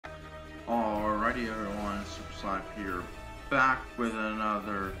Alrighty everyone, Super Slide here, back with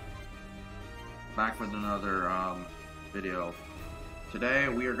another video. Today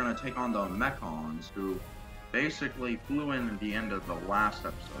we are going to take on the Mechons, who basically flew in at the end of the last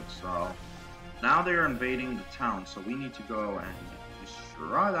episode, so now they're invading the town, so we need to go and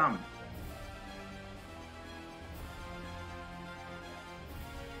destroy them.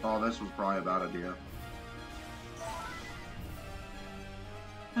 Oh, this was probably a bad idea.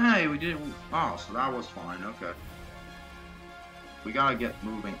 Hey, we didn't. Oh, so that was fine. Okay. We gotta get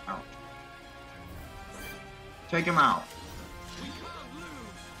moving out. Take him out.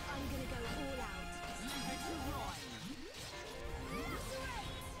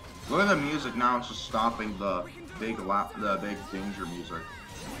 Look at the music now. It's just stopping the big danger music.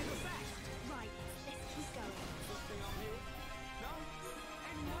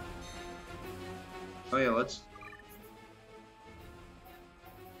 Oh yeah, let's.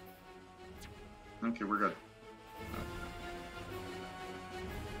 Okay, we're good.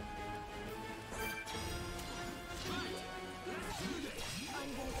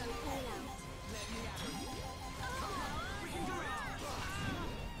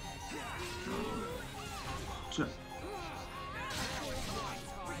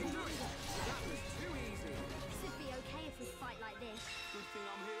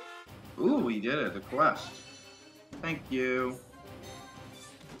 Ooh, we did it, the quest. Thank you.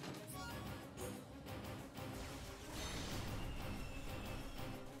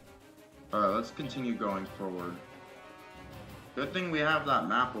 Alright, let's continue going forward. Good thing we have that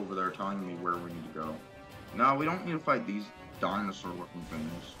map over there telling me where we need to go. No, we don't need to fight these dinosaur-looking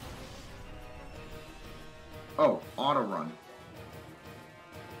things. Oh, auto run.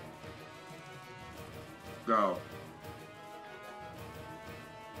 Go.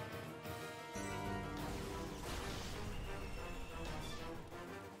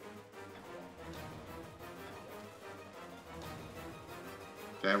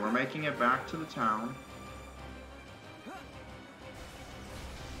 Okay, we're making it back to the town.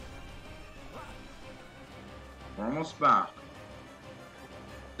 We're almost back.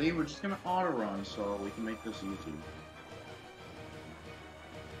 See, we're just gonna auto run so we can make this easy.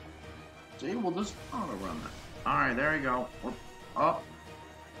 See, we'll just auto run it. Alright, there you go. We're up.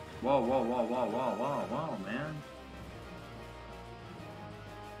 Whoa, whoa, whoa, whoa, whoa, whoa, whoa, man.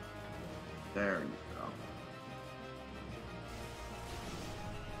 There you go.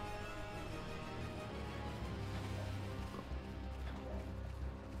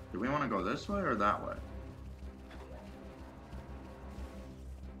 Do we want to go this way or that way?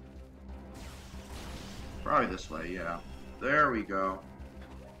 Probably this way, yeah. There we go.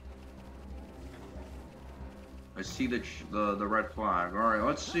 I see the red flag. All right,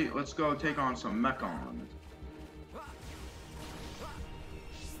 let's see. Let's go take on some Mechons.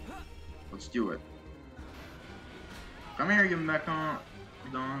 Let's do it. Come here, you Mechons.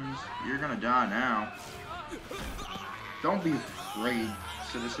 You're gonna die now. Don't be afraid,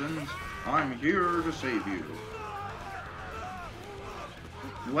 citizens. I'm here to save you.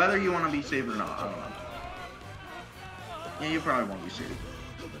 Whether you want to be saved or not, I don't know. Yeah, you probably won't be saved.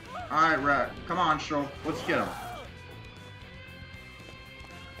 Alright, Rat. Come on, Shulk. Let's get him.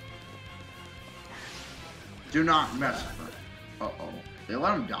 Do not mess with him. Uh-oh. They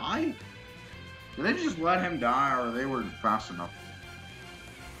let him die? Did they just let him die, or they were fast enough?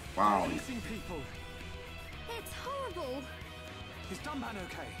 Wow. It's horrible. Is Dumbman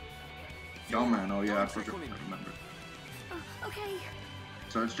okay? Dumbman, oh yeah, I forgot. I remember. Okay.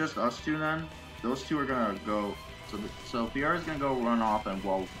 So it's just us two then? Those two are gonna go. So Fiara's gonna go run off, and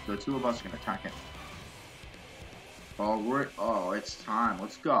well, the two of us are gonna attack him. Oh, it's time.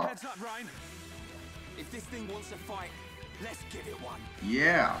 Let's go. Heads up, Ryan. If this thing wants to fight, let's give it one.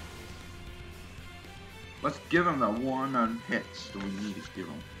 Yeah. Let's give him the one hits that we need to give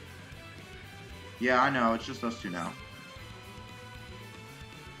him. Yeah, I know. It's just us two now.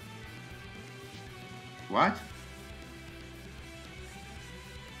 What?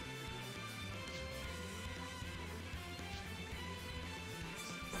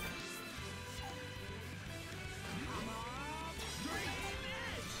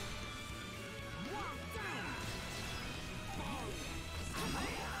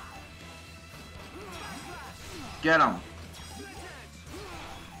 Get him.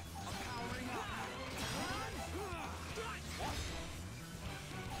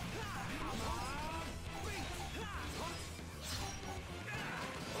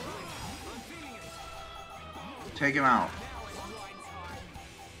 Take him out.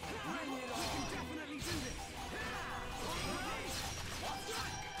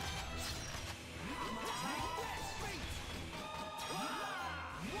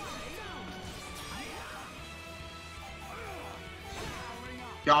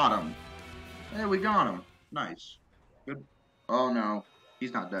 Got him. Hey, we got him. Nice. Good. Oh no,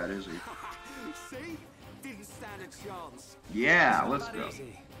 he's not dead, is he? See? Didn't stand a chance. Yeah, It's let's not go. that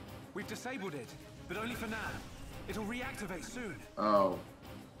easy. We've disabled it, but only for now. It'll reactivate soon. Oh.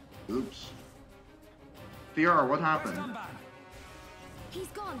 Oops. Fiora, what Where's happened? Dunban? He's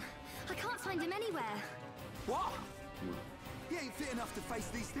gone. I can't find him anywhere. What? He ain't fit enough to face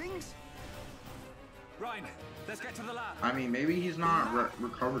these things. Ryan, let's get to the lab. I mean, maybe he's not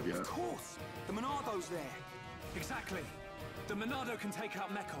recovered yet. Of course. The Monardo's there. Exactly. The Monado can take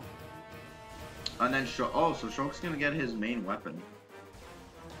out Mechon. And then so Shulk's gonna get his main weapon.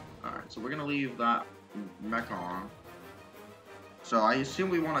 Alright, so we're gonna leave that Mechon. So I assume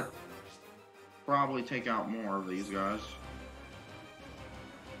we want to probably take out more of these guys.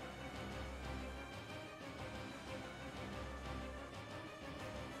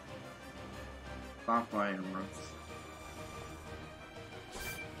 Stop fighting, bro.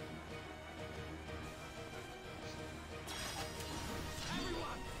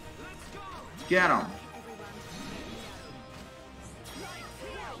 Get him!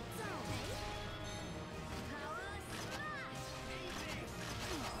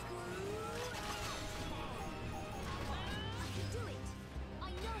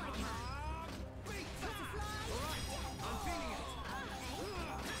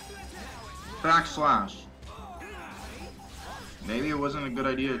 Backslash. Maybe it wasn't a good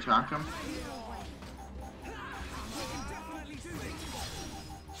idea to attack him.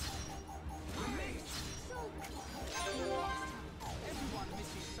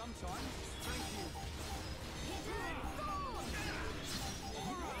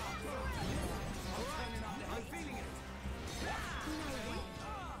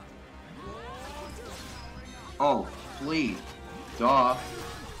 Oh, flee. Duh.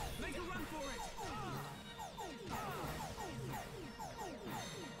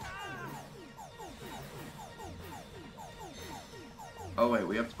 Oh wait,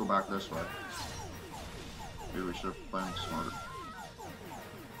 we have to go back this way. Maybe we should have planned smarter.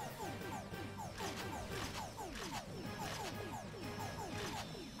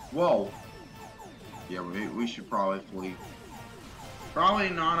 Whoa! Yeah, we should probably flee. Probably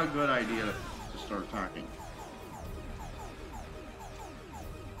not a good idea to start attacking.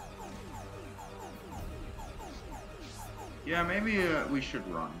 Yeah, maybe we should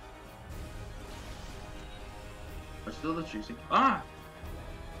run. But still the chasing. Ah!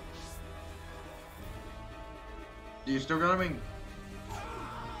 Do you still got me?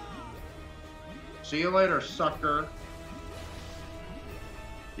 See you later, sucker.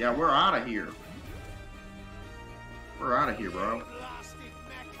 Yeah, we're out of here. We're out of here, bro. Blasted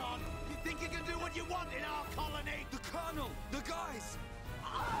Mechon! You think you can do what you want in our colony? The Colonel! The guys!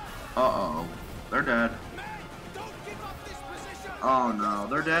 Uh-oh. They're dead. Men! Don't give up this position! Oh no,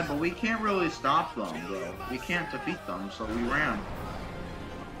 they're dead, but we can't really stop them, though. We can't defeat them, so we ran.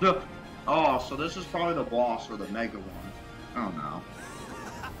 Oh, so this is probably the boss or the Mega one. Oh no.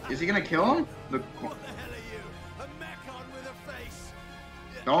 Is he gonna kill him? What the hell are you? A Mechon with a face!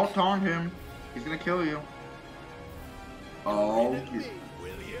 Don't taunt him. He's gonna kill you. Oh, Me, will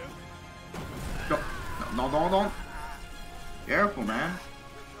you? don't. Careful, man.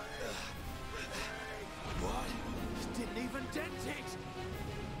 What? Didn't even dent it!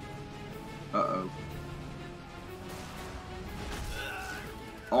 Uh-oh.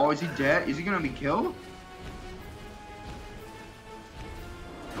 Oh, is he dead? Is he gonna be killed?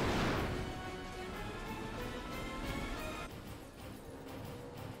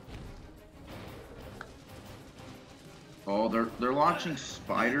 Oh, they're launching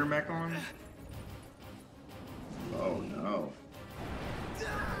spider Mechons? Oh no.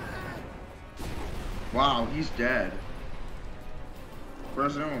 Wow, he's dead.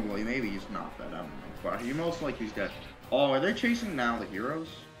 Presumably, maybe he's not dead, I don't know. But he most likely he's dead. Oh, are they chasing now the heroes?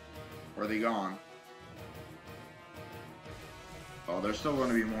 Or are they gone? Oh, there's still going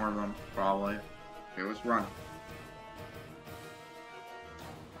to be more of them, probably. Okay, let's run.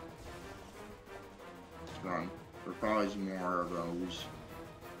 Let's run. There probably is more of those.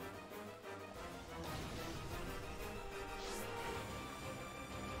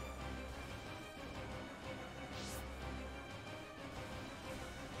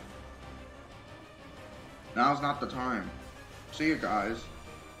 Now's not the time. See you guys.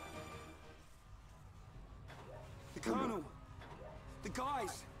 The Colonel! The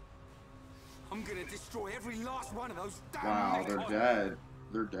guys! I'm gonna destroy every last one of those damn Wow, they're Mechons. dead.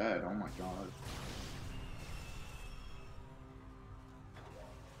 They're dead. Oh my god.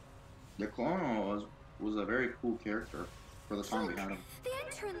 The Colonel was a very cool character for the time we had him. The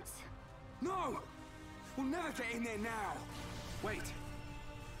entrance! No! We'll never get in there now! Wait.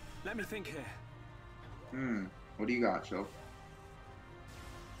 Let me think here. What do you got, Joe?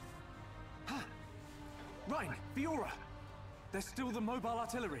 Ryan, Fiora! There's still the mobile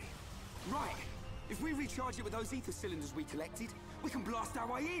artillery. Right. If we recharge it with those ether cylinders we collected, we can blast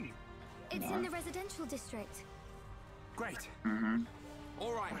our way in. It's in the residential district. Great.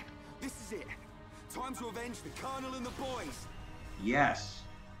 All right. This is it. Time to avenge the Colonel and the boys. Yes.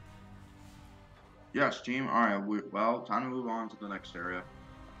 Yes, team. Alright, well, time to move on to the next area.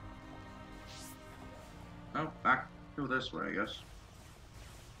 Oh, back to this way, I guess.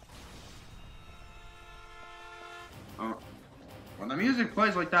 When the music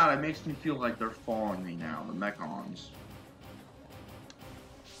plays like that, it makes me feel like they're following me now, the Mechons.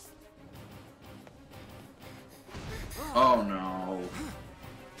 Oh no.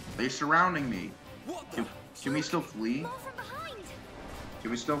 They're surrounding me. Can we still flee? More from behind.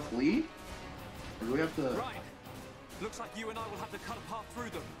 Can we still flee? Or do we have to... Ryan, looks like you and I will have to cut a path through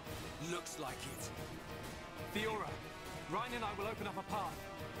them. Looks like it. Fiora, Ryan and I will open up a path.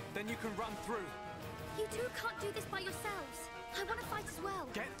 Then you can run through. You two can't do this by yourselves. I want to fight as well.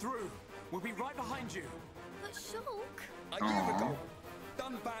 Get through. We'll be right behind you. But Shulk... A year ago,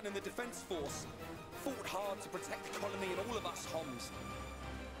 Dunban and the Defense Force fought hard to protect the colony and all of us Homs.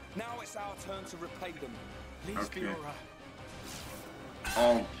 Now it's our turn to repay them. Please, Okay. Fiora.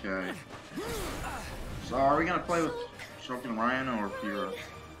 Okay. So are we gonna play with Shulk and Ryan or Fiora?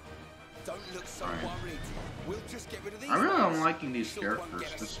 Don't look so Alright. worried. We'll just get rid of these. I really am guys. liking these Shulk won't characters,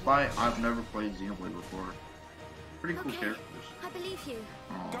 get us. despite I've never played Xenoblade before. Pretty cool Okay, characters. I believe you.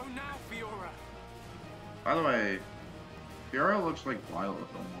 Aw. Go now, Fiora. By the way, Fiora looks like Violet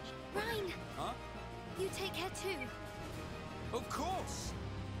almost. Ryan, Huh? you take care too. Of course.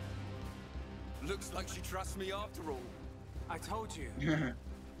 Looks like she trusts me after all. I told you.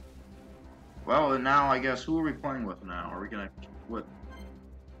 Well, and now I guess who are we playing with now? Are we gonna with?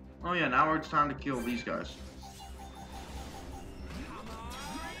 Oh yeah, now it's time to kill these guys.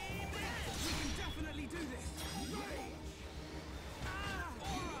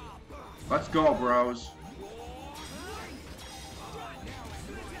 Let's go, bros.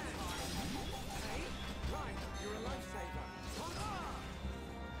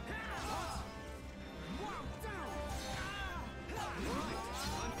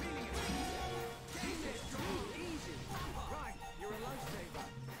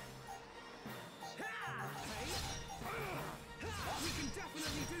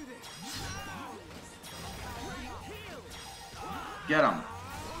 Get him.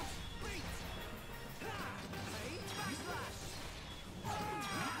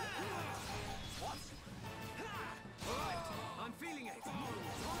 I'm feeling it.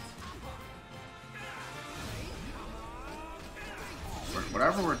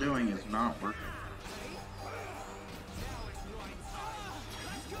 Whatever we're doing is not working.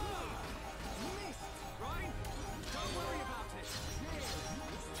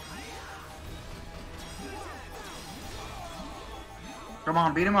 Come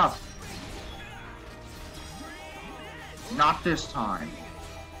on, beat him up. Not this time.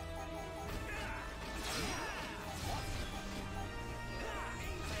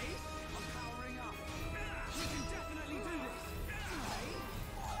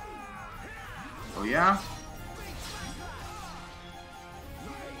 Oh yeah?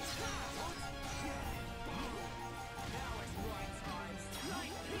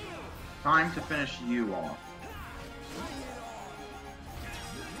 Time to finish you off.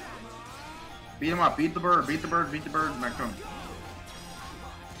 Beat him up, beat the bird, beat the bird, beat the bird, Mechon.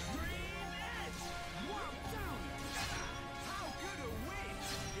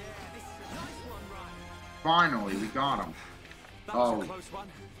 Finally, we got him. That was Oh. a close one.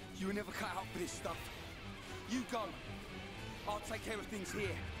 You were never cut out for this stuff. You go. I'll take care of things here.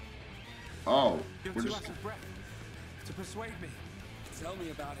 Oh, You're we're too just... out of breath to persuade me. Tell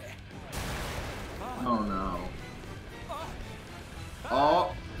me about it. Oh no.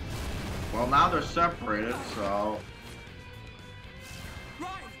 Oh. Well, now they're separated, so...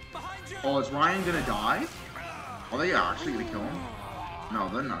 Ryan, behind you! Oh, is Ryan gonna die? Are they actually gonna kill him? No,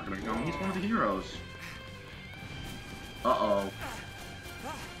 they're not gonna kill him. He's one of the heroes. Uh-oh.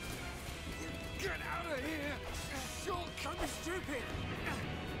 Get out of here! Shulk, Don't be stupid!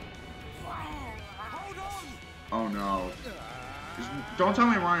 Hold on! Oh no. Don't tell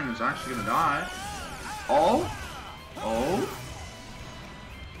me Ryan is actually gonna die. Oh? Oh?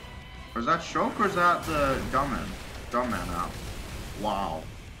 Or is that Shulk or is that the Dumb Man? Dumb Man now. Wow.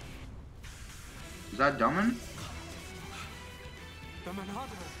 Is that Dumman? The Monado.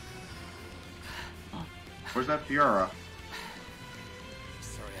 Or is that Fiora?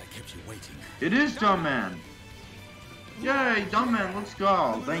 sorry I kept you waiting. It is Dumb Man! Yay, dumb man, let's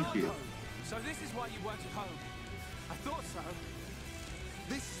go. Thank you. So this is why you weren't at home. I thought so.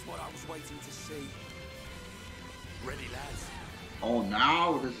 This is what I was waiting to see. Ready, lads? Oh,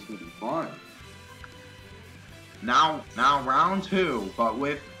 now this is gonna be fun. Now round 2, but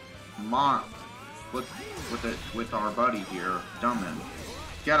with with our buddy here, Dumbman.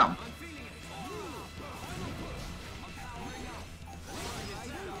 Get him.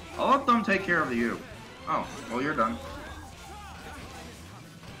 I'll let them take care of you. Oh, well, you're done.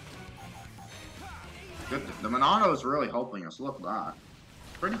 Good. The Monato's really helping us. Look at that.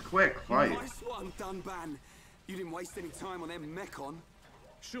 Pretty quick fight. Nice one, Dunban. You didn't waste any time on them Mechon.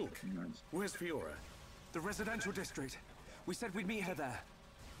 Shulk, Nice. where's Fiora? The residential district. We said we'd meet her there.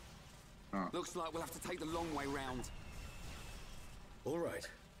 Looks like we'll have to take the long way round. All right,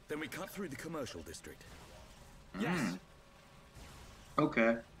 then we cut through the commercial district. Yes.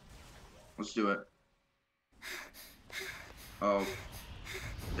 Okay. Let's do it. Oh.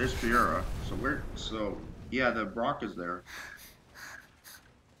 There's Fiora. So yeah, the Brock is there.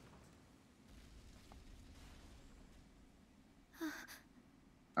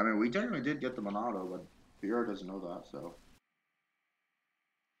 I mean, we technically did get the Monato, but Fiora doesn't know that, so.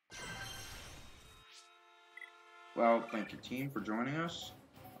 Well, thank you, team, for joining us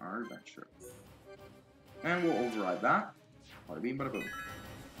on our adventure. And we'll override that. Bada beam, bada boom.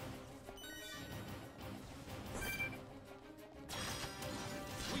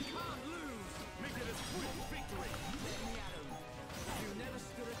 We can't lose. Make it a swift victory. Let me at him. You never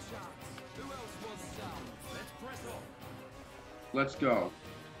stood a chance. Who else wants some? Let's press on. Let's go.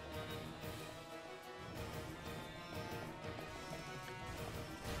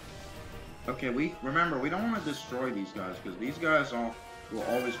 Okay, remember, we don't want to destroy these guys, because these guys will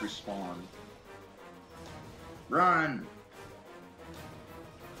always respawn. Run!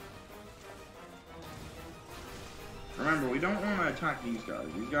 Remember, we don't want to attack these guys.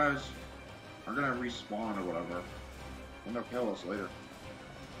 These guys are going to respawn or whatever. And they'll kill us later.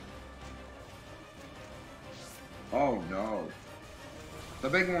 Oh no. The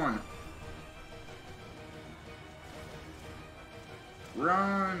big one!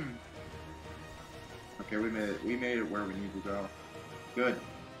 Run! Okay, we made it where we need to go. Good.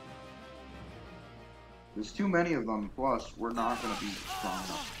 There's too many of them, plus we're not gonna be strong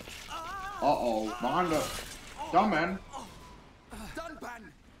enough. Uh-oh, Monda. Dumbman.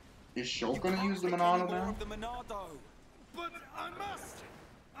 Dunban! Is Shulk gonna use the Monado now? The Monado. But I must.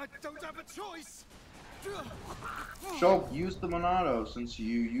 I don't have a choice. Shulk, use the Monado since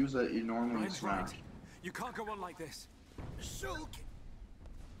you use it you normally Ryan's smash. right. You can't go on like this. Shulk!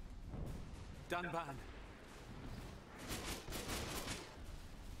 Dunban.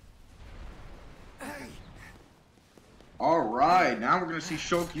 Hey! Alright, now we're gonna see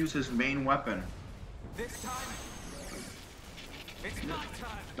Shulk use his main weapon. This time, it's my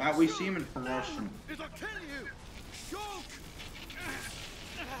time. That we see him in promotion. It'll kill you. Shulk!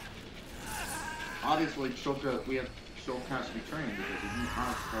 Obviously, Shulk has to be trained because he's not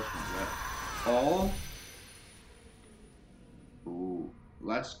a professional yet. Oh. Ooh,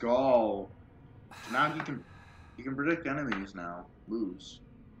 let's go. So now he can predict enemies now. Moves.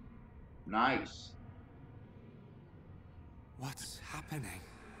 Nice. What's happening?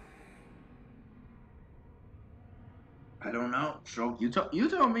 I don't know, Shulk. You tell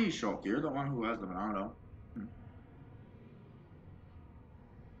me, Shulk. You're the one who has the Monado.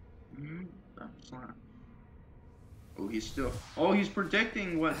 That's not. Oh, he's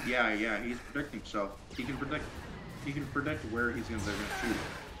predicting what? Yeah, he's predicting. So he can predict where he's gonna shoot.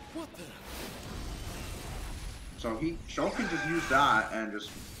 What the? So Shulk can just use that and just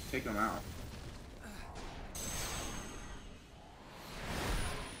take him out.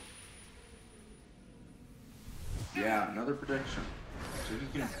 Yeah, another prediction. So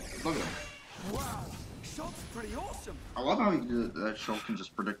he can look at him. Wow! Shulk's pretty awesome! I love how he did that. Shulk can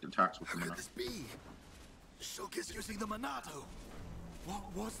just predict attacks with How him. could this be? Shulk is using the Monado! What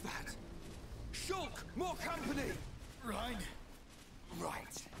was that? Shulk! More company! Ryan.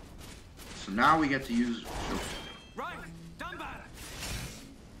 Right. So now we get to use Shulk. Ryan, Dunban.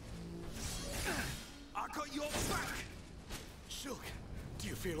 I got your back! Shulk, do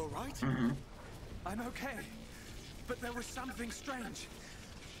you feel alright? I'm okay, but there was something strange.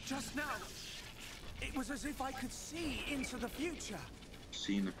 Just now, it was as if I could see into the future.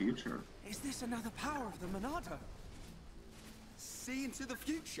 See in the future. Is this another power of the Monado? See into the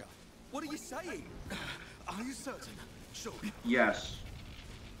future? What are you saying? Are you certain? Shulk, Yes.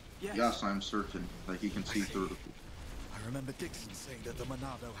 Yes. Yes, I'm certain that he can see through the future. I remember Dixon saying that the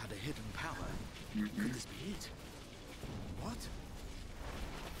Monado had a hidden power. Could this be it? What?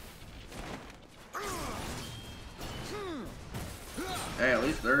 Hey, at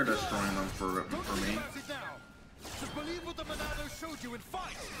least they're destroying them for me. Just believe what the Monado showed you in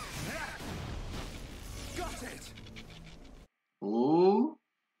fight. Got it. Ooh.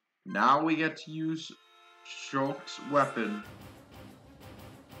 Now we get to use Shulk's weapon.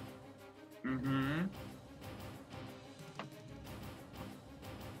 Mm-hmm.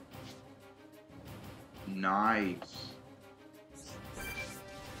 Nice.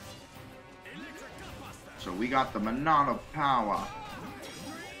 So we got the Monado power.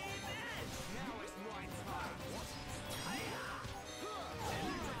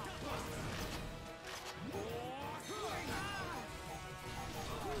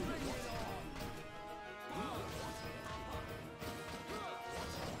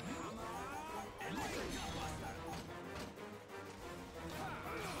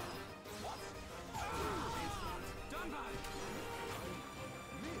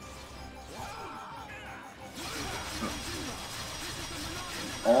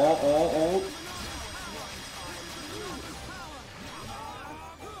 Oh.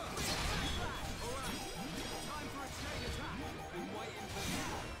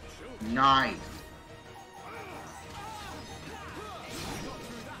 Nice.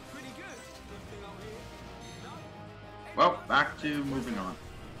 Well, back to moving on.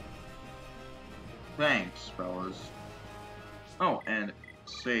 Thanks, fellas. Oh, and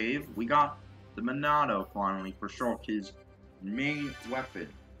save. We got the Monado finally for Shulk, his main weapon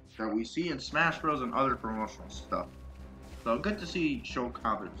that we see in Smash Bros. And other promotional stuff. So good to see Shulk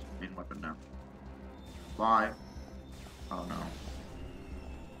have his main weapon now. Bye. Oh no.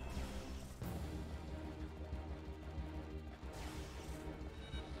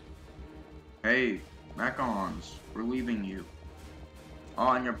 Hey, Mechons, we're leaving you.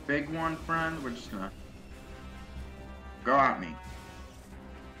 Oh, and your big one, friend, we're just gonna go at me.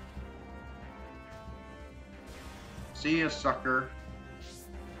 See ya, sucker.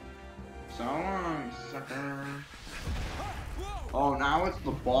 So long, sucker. Oh, now it's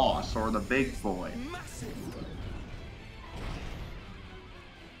the boss, or the big boy. Massive.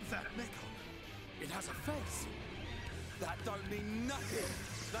 That Mechon, it has a face. That don't mean nothing.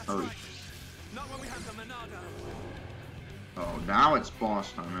 That's Oh. right. Not when we have the Monado. Oh, now it's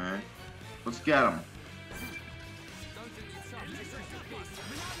boss time, eh? Let's get him. Don't think it's tough. This is the beast.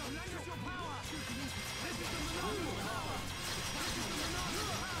 Monado, lend us your power. This is the Monado power.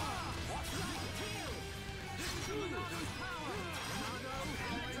 This is the Monado power. This is the Monado's power.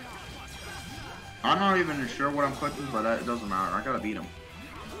 Monado, I'm not even sure what I'm clicking, but it doesn't matter. I gotta beat him.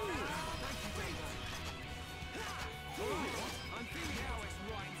 I'm feeling how it's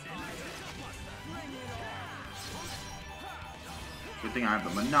right. Good thing I have the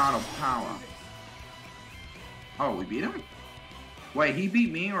Monado power. Oh, we beat him? Wait, he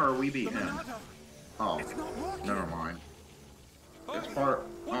beat me or we beat him? Oh, never mind. It's part.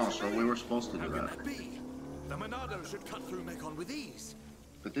 Oh, so we were supposed to do that. The Monado should cut through Mechon with ease.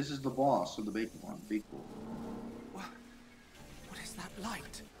 But this is the boss, so the big one. Big one. What is that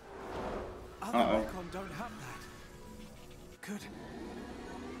light? Other Uh-oh. Mechon don't have that. Could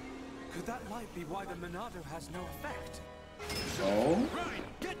that light be why the Monado has no effect? Oh? Right,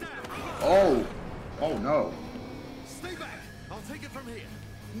 get down! Oh! Oh no. Stay back! I'll take it from here.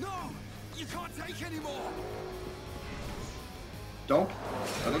 No! You can't take anymore! Don't.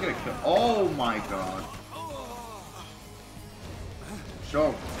 Are they gonna kill? Oh my god.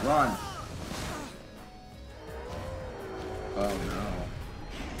 Show, run. Oh no.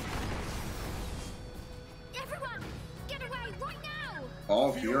 Everyone, get away right now!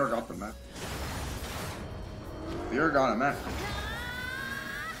 Oh, Fiora got the mech. Fiora got a mech.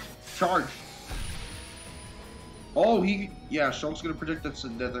 Charge. Oh, yeah, Shulk's gonna predict that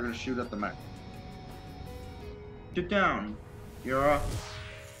they're gonna shoot at the mech. Get down, Fiora.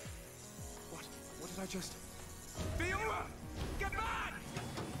 What did I just... Fiora! Get back!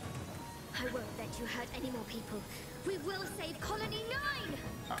 I won't let you hurt any more people. We will save Colony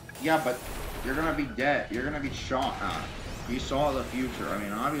 9! Yeah, but you're gonna be dead. You're gonna be shot at. You saw the future. I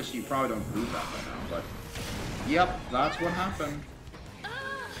mean, obviously you probably don't believe that right now, but... Yep, that's what happened.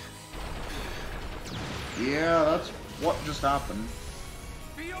 Yeah, that's what just happened.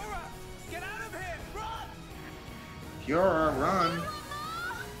 Fiora! Get out of here! Run! Fiora, run!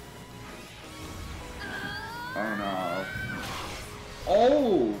 Oh no.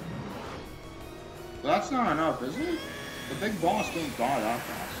 Oh! That's not enough, is it? The big boss didn't die that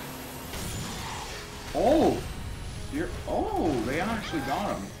fast. Oh! Oh, they actually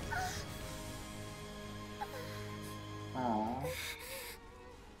got him. Aww.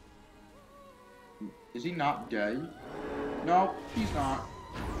 Is he not dead? No, he's not.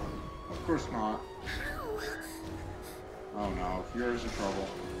 Of course not. Oh no, Furious in trouble.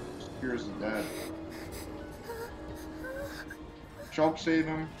 Furious is dead. Shulk save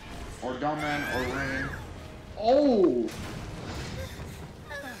him. Or Dumbman or Rain. Oh!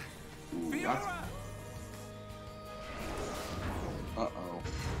 Ooh, that's... Uh-oh.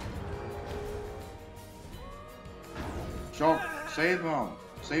 Shulk, save him!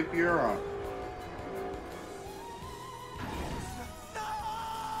 Save Fiora!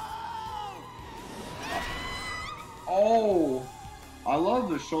 Oh! I love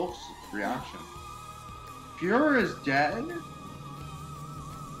the Shulk's reaction. Fiora is dead?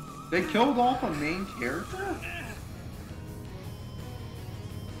 They killed off a main character?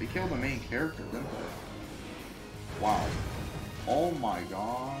 They killed the main character, didn't they? Wow. Oh my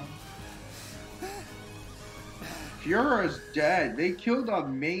god. Fiora is dead. They killed a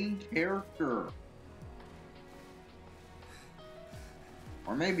main character.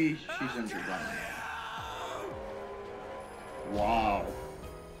 Or maybe she's injured right now. Wow.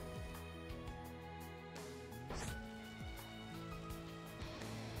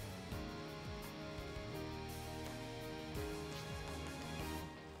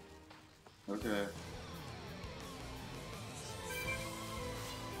 Okay.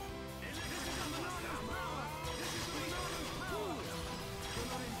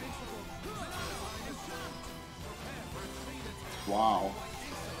 Wow.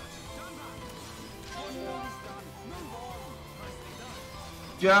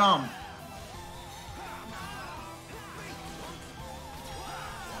 Get him!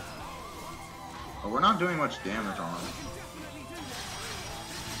 Oh, we're not doing much damage on him.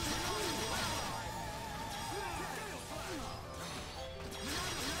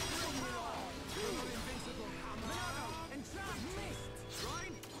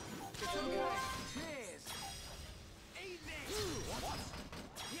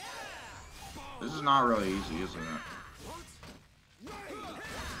 This is not really easy, isn't it?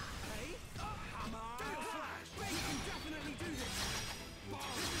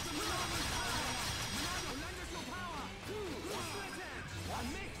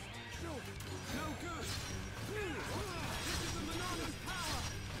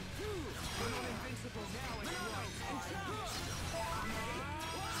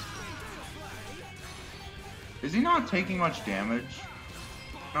 Is he not taking much damage?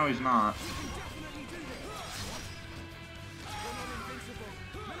 No, he's not.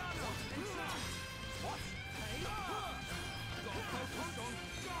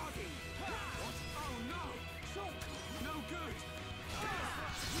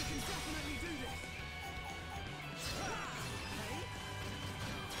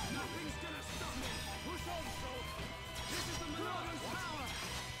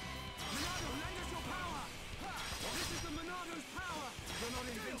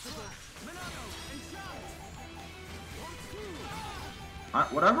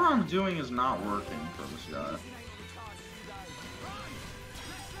 Whatever I'm doing is not working for this guy.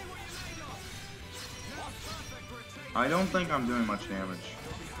 I don't think I'm doing much damage.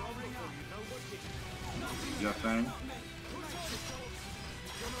 You think?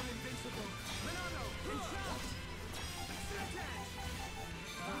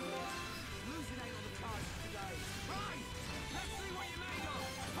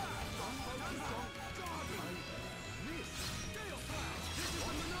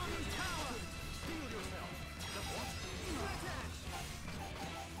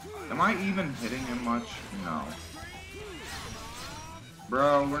 Am I even hitting him much? No.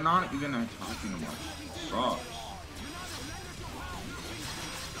 Bro, we're not even attacking him much. It sucks.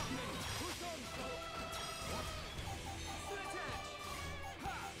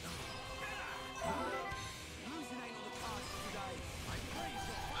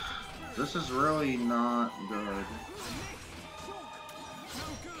 This is really not good.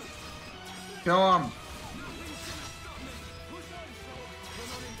 Kill him!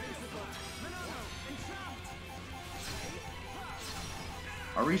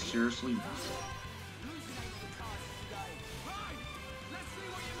 Are we seriously?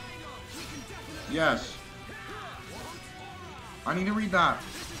 Yes. I need to read that.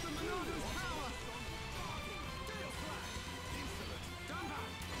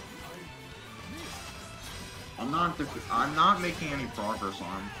 I'm not making any progress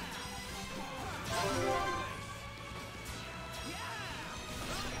on him.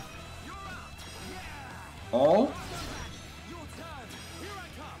 Oh?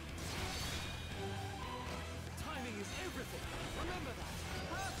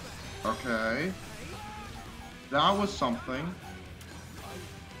 Okay. That was something.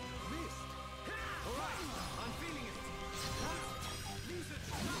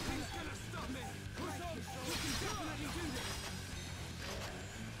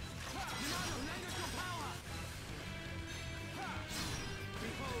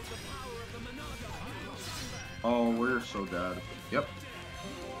 so dead. Yep.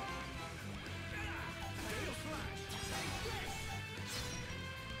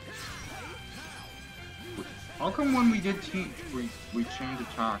 How come when we did teach, we changed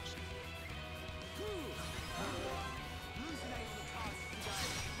attacks?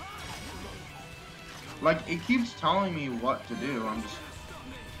 Like, it keeps telling me what to do, I'm just...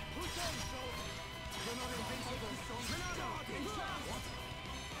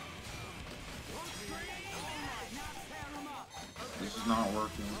 This is not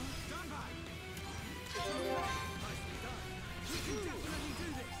working.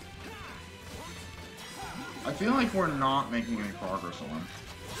 I feel like we're not making any progress on.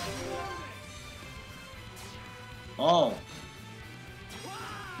 Oh!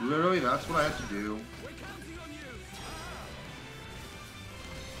 Literally, that's what I had to do.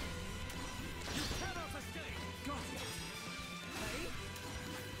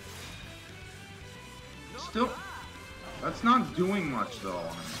 Still, that's not doing much though.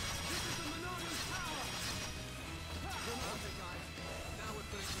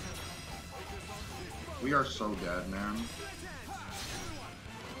 We are so dead, man.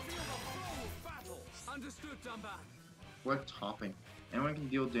 What topping? Anyone can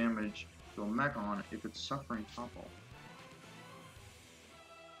deal damage to a Mechon if it's suffering topple.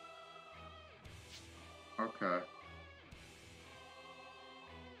 Okay.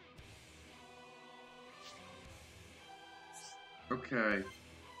 Okay.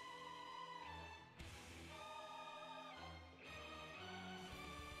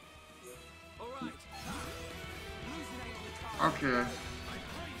 Okay.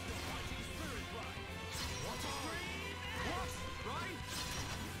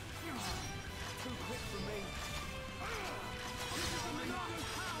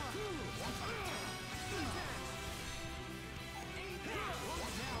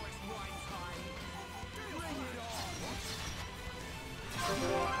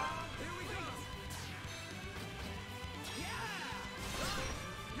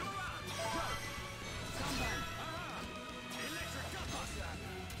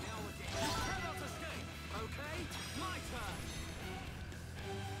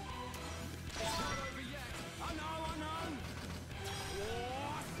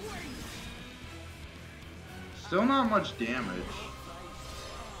 Still not much damage.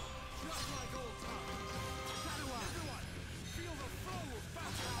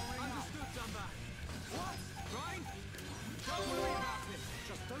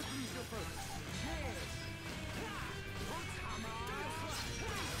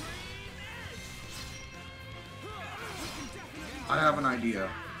 I have an idea.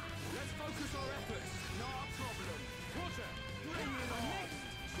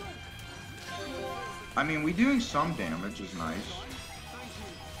 I mean, we doing some damage is nice.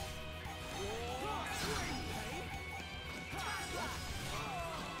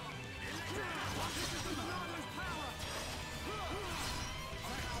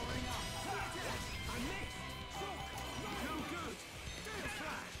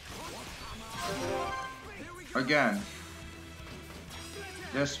 Again,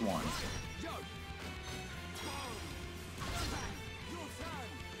 this one.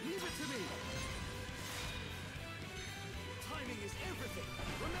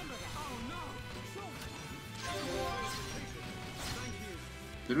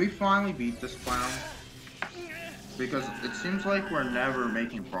 Did we finally beat this clown? Because it seems like we're never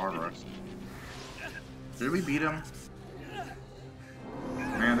making progress. Did we beat him?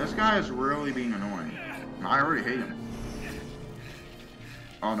 Man, this guy is really being annoying. I already hate him.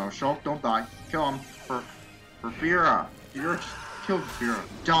 Oh no, Shulk, don't die. Kill him for Fira. You're kill Fira.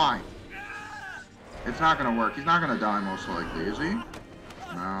 Die. It's not gonna work. He's not gonna die most likely, is he?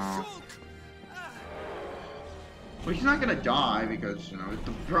 No. Well, he's not gonna die because, you know, it's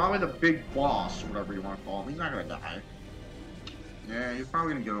probably the big boss, whatever you want to call him. He's not gonna die. Yeah, he's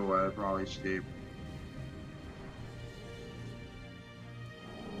probably gonna get away, probably escape.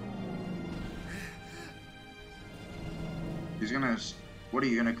 He's gonna... What, are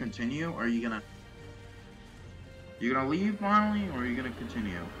you gonna continue? Or are you gonna... You gonna leave finally? Or are you gonna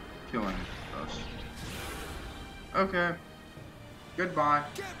continue killing us? Okay. Goodbye.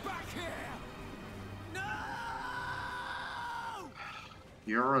 Get back here! No!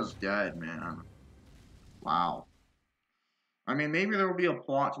 Yura's dead, man. Wow. I mean, maybe there will be a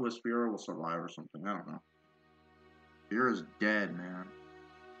plot to Fira will survive or something. I don't know. Fira's dead, man.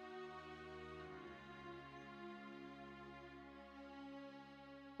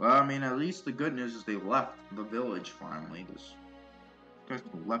 Well, I mean, at least the good news is they left the village finally. These guys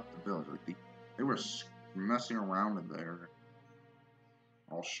left the village. Like they were messing around in there.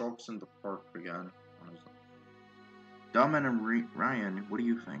 All Shulk's in the park again. Dumbman and Ryan, what do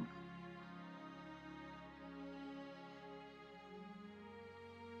you think?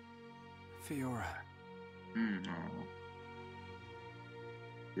 Fiora. No.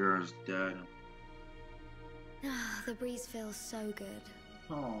 Fiora's dead. The breeze feels so good.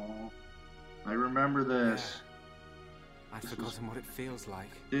 Oh, I remember this. Yeah. I'd forgotten what it feels like.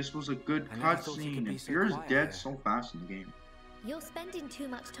 This was a good I never thought you could cutscene. be And so Fiora's quiet dead here. so fast in the game. You're spending too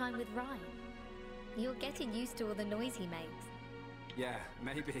much time with Ryan. You're getting used to all the noise he makes. Yeah,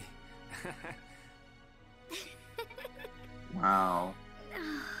 maybe. Wow.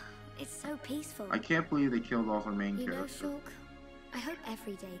 It's so peaceful. I can't believe they killed off our main You know, character. Shulk, I hope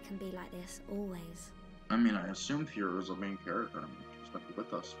every day can be like this, always. I mean, I assume Fiora was the main character. I mean, she's gonna be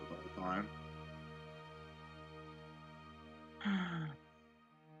with us for the whole time.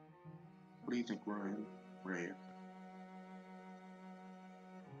 What do you think, Ryan? Ray?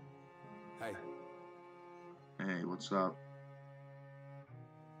 Hey, Hey, what's up?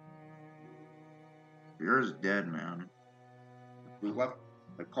 Fiora's dead, man. We left.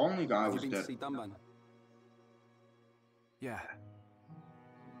 The colony guy have you was been to dead. see Dunban? Yeah.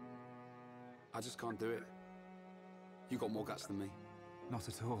 I just can't do it. You got more guts than me. Not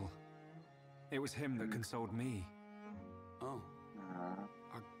at all. It was him that consoled me. Oh, Aw.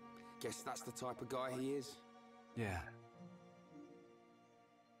 I guess that's the type of guy he is. Yeah.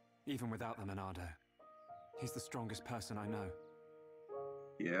 Even without the Monado, he's the strongest person I know.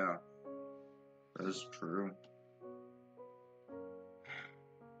 Yeah, that is true.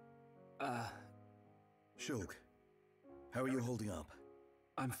 Shulk, how are you holding up?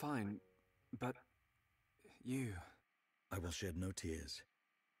 I'm fine, but you... I will shed no tears.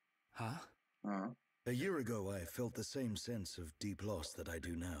 Huh? A year ago, I felt the same sense of deep loss that I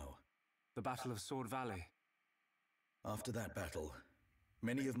do now. The Battle of Sword Valley. After that battle,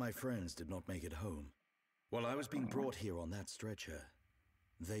 many of my friends did not make it home. While I was being brought here on that stretcher,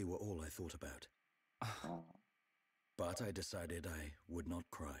 they were all I thought about. But I decided I would not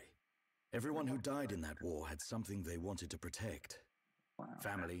cry. Everyone who died in that war had something they wanted to protect.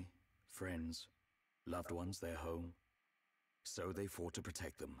 Family, friends, loved ones, their home. So they fought to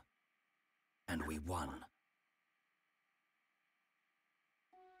protect them. And we won.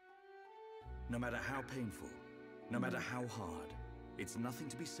 No matter how painful, no matter how hard, it's nothing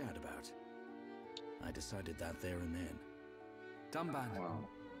to be sad about. I decided that there and then. Dunban. Wow.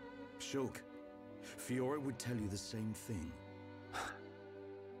 Shulk, Fiora would tell you the same thing.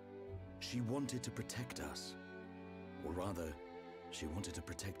 She wanted to protect us. Or rather, she wanted to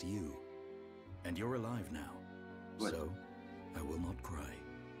protect you. And you're alive now. What? So, I will not cry.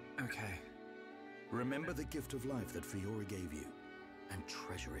 Okay. Remember the gift of life that Fiora gave you, and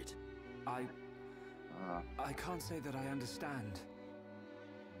treasure it. I can't say that I understand,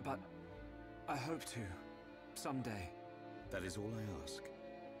 but I hope to, someday. That is all I ask.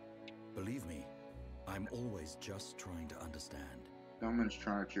 Believe me, I'm always just trying to understand. Someone's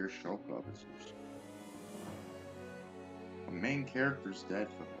trying to cheer Shulk up. The main character's dead,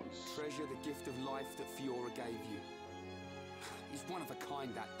 fellas. Treasure the gift of life that Fiora gave you. He's one of a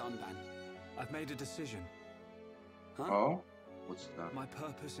kind, that Dunban. I've made a decision. Huh? Oh? What's that? My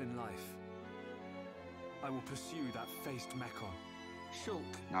purpose in life. I will pursue that faced Mechon. Shulk,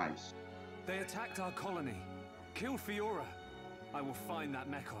 Nice. They attacked our colony, killed Fiora. I will find that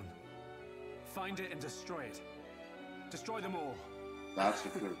Mechon. Find it and destroy it. Destroy them all. That's a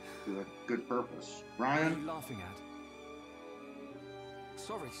good purpose. What are Ryan? you laughing at?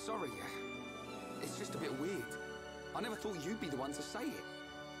 sorry. It's just a bit weird. I never thought you'd be the one to say it.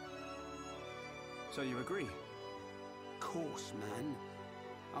 So you agree? Course, man.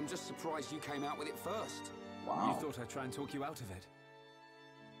 I'm just surprised you came out with it first. Wow. You thought I'd try and talk you out of it.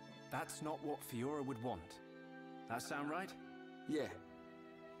 That's not what Fiora would want. That sound right? Yeah,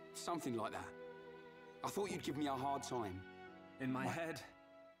 something like that. I thought you'd give me a hard time. In my head,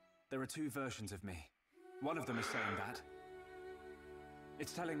 there are two versions of me. One of them is saying that.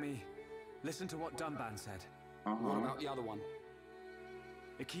 It's telling me, listen to what Dunban said. What about the other one?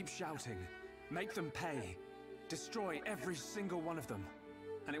 It keeps shouting, make them pay. Destroy every single one of them.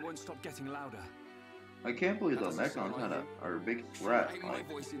 And it won't stop getting louder. I can't believe the That doesn't sound Mechons like are a big threat. Ain't my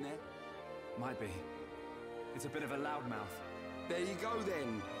voice in there. Might be. It's a bit of a loudmouth. There you go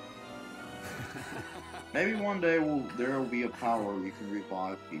then. Maybe one day there will be a power you can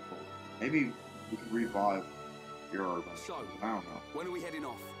revive people. Maybe we can revive your. So, I don't know. when are we heading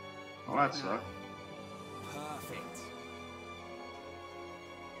off? Oh, that sucks. Perfect.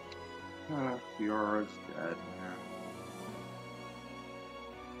 Fiora's dead, man.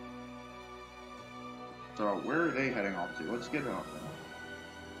 So, where are they heading off to? Let's get off there.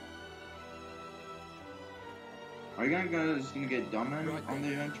 Are you guys gonna get dumb in Right on the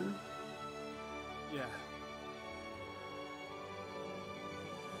then. adventure? Yeah.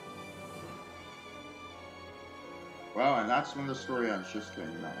 Well, and that's when the story ends. Just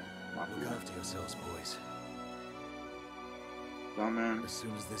kidding, no. Not Look yet. after yourselves, boys. Dumb in. As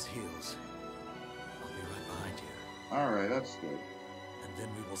soon as this heals, I'll be right behind you. Alright, that's good. And then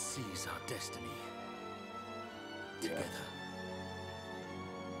we will seize our destiny. Yeah. Together.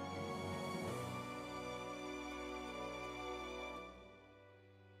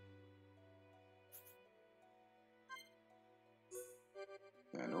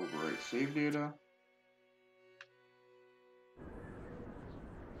 And overwrite save data.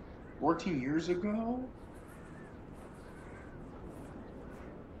 14 years ago?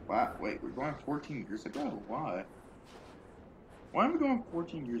 Wow, wait, we're going 14 years ago? Why? Why am I going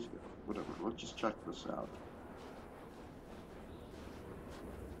 14 years ago? Whatever, let's just check this out.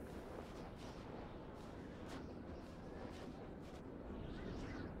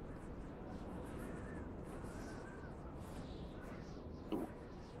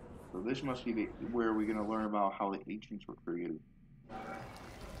 So this must be where we're gonna learn about how the ancients were created.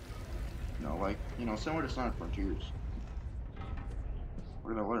 You know, like, you know, similar to Sonic Frontiers.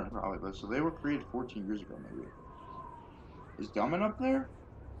 We're gonna learn probably this. So they were created 14 years ago, maybe. Is Dumbin up there?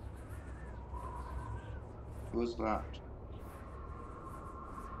 Who is that?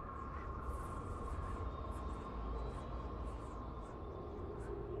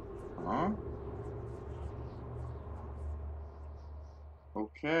 Huh?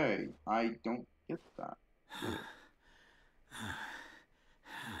 Okay, I don't get that. Really.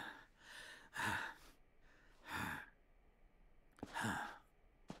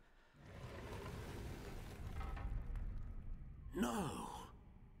 No!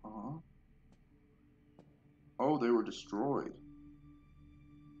 Uh-huh. Oh, they were destroyed.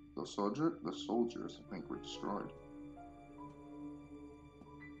 The soldiers, I think, were destroyed.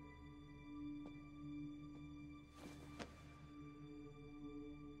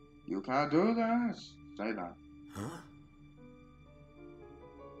 You can't do this. Say that. Huh?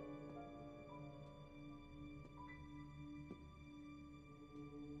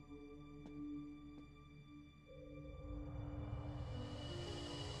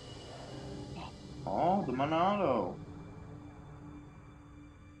 Oh, the Monado.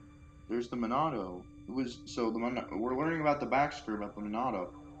 There's the Monado. It was so we're learning about the backstory about the Monado.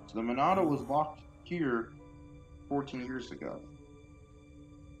 So the Monado was locked here 14 years ago.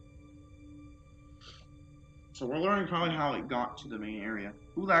 So we're learning probably how it got to the main area.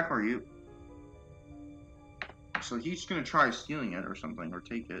 Who the heck are you? So he's gonna try stealing it or something, or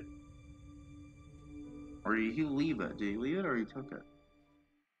take it. Or did he leave it? Did he leave it or he took it?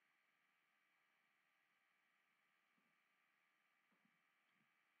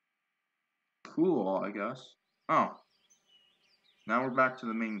 Cool, I guess. Oh. Now we're back to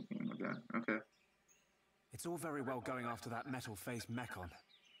the main theme again. Okay. It's all very well going after that metal-faced Mechon.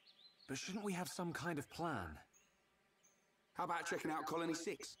 But shouldn't we have some kind of plan? How about checking out Colony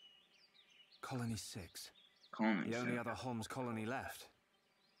 6? Colony 6. Colony The only 6. other Homs colony left.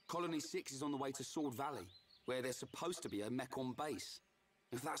 Colony 6 is on the way to Sword Valley, where there's supposed to be a Mechon base.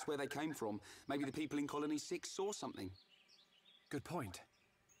 If that's where they came from, maybe the people in Colony 6 saw something. Good point.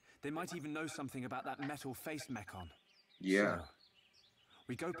 They might even know something about that metal-faced Mechon. Yeah. So,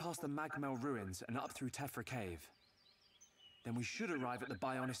 we go past the Magmel ruins and up through Tefra Cave. Then we should arrive at the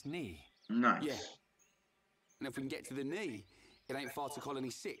Bionis Knee. Nice. Yeah. And if we can get to the knee, it ain't far to Colony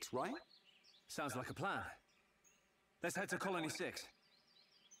 6, right? Sounds like a plan. Let's head to Colony 6.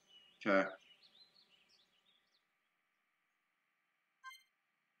 Okay.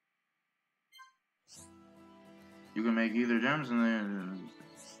 You can make either gems and then.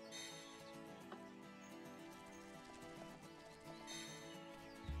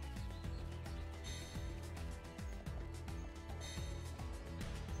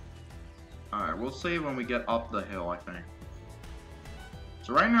 Alright, we'll save when we get up the hill, I think.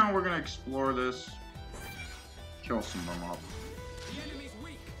 So right now we're gonna explore this. Kill some of them up. The enemy's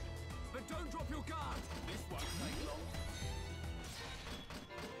weak, but don't drop your guard. This won't take long.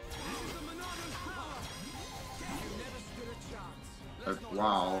 This is the Monado's power. You never stood a chance.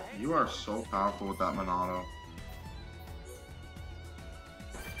 Wow, you are so powerful with that Monado.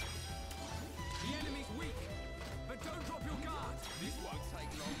 The enemy's weak, but don't drop your guard. This won't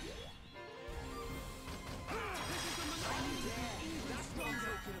take long. This is the Monado. That's what I'm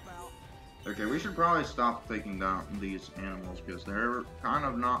talking about. Okay, we should probably stop taking down these animals because they're kind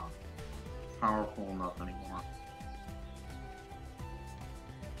of not powerful enough anymore.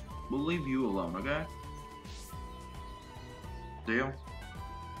 We'll leave you alone, okay? Deal?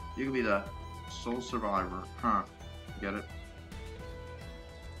 You can be the sole survivor. Huh. Get it?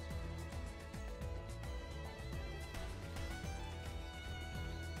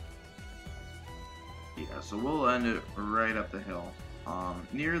 Yeah, so we'll end it right up the hill.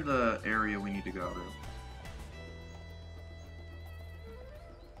 Near the area we need to go to.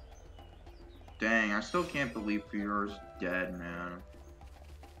 Dang, I still can't believe Fior's dead, man.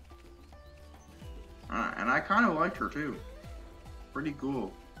 And I kind of liked her, too. Pretty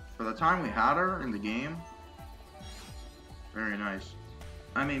cool. For the time we had her in the game, very nice.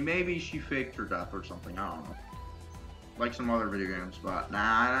 I mean, maybe she faked her death or something, I don't know. Like some other video games, but nah,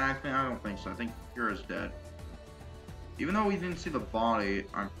 I don't think so. I think Fior's dead. Even though we didn't see the body,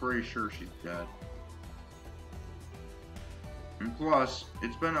 I'm pretty sure she's dead. And plus,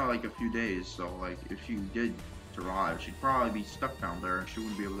 it's been like a few days, so like if she did survive, she'd probably be stuck down there and she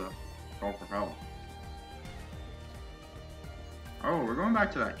wouldn't be able to call for help. Oh, we're going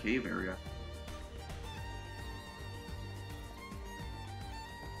back to that cave area.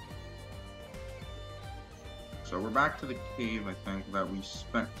 So we're back to the cave, I think, that we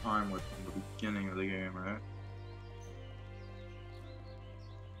spent time with in the beginning of the game, right?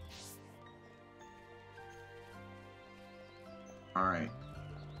 Alright.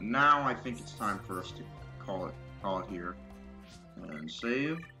 Now I think it's time for us to call it here. And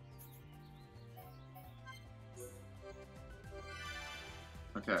save.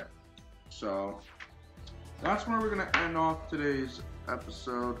 Okay. So that's where we're gonna end off today's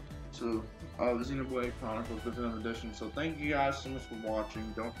episode of Xenoblade Chronicles Definitive Edition. So thank you guys so much for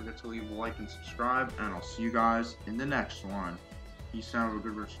watching. Don't forget to leave a like and subscribe, and I'll see you guys in the next one. Peace out. Have a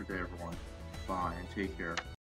good rest of your day, everyone. Bye, and take care.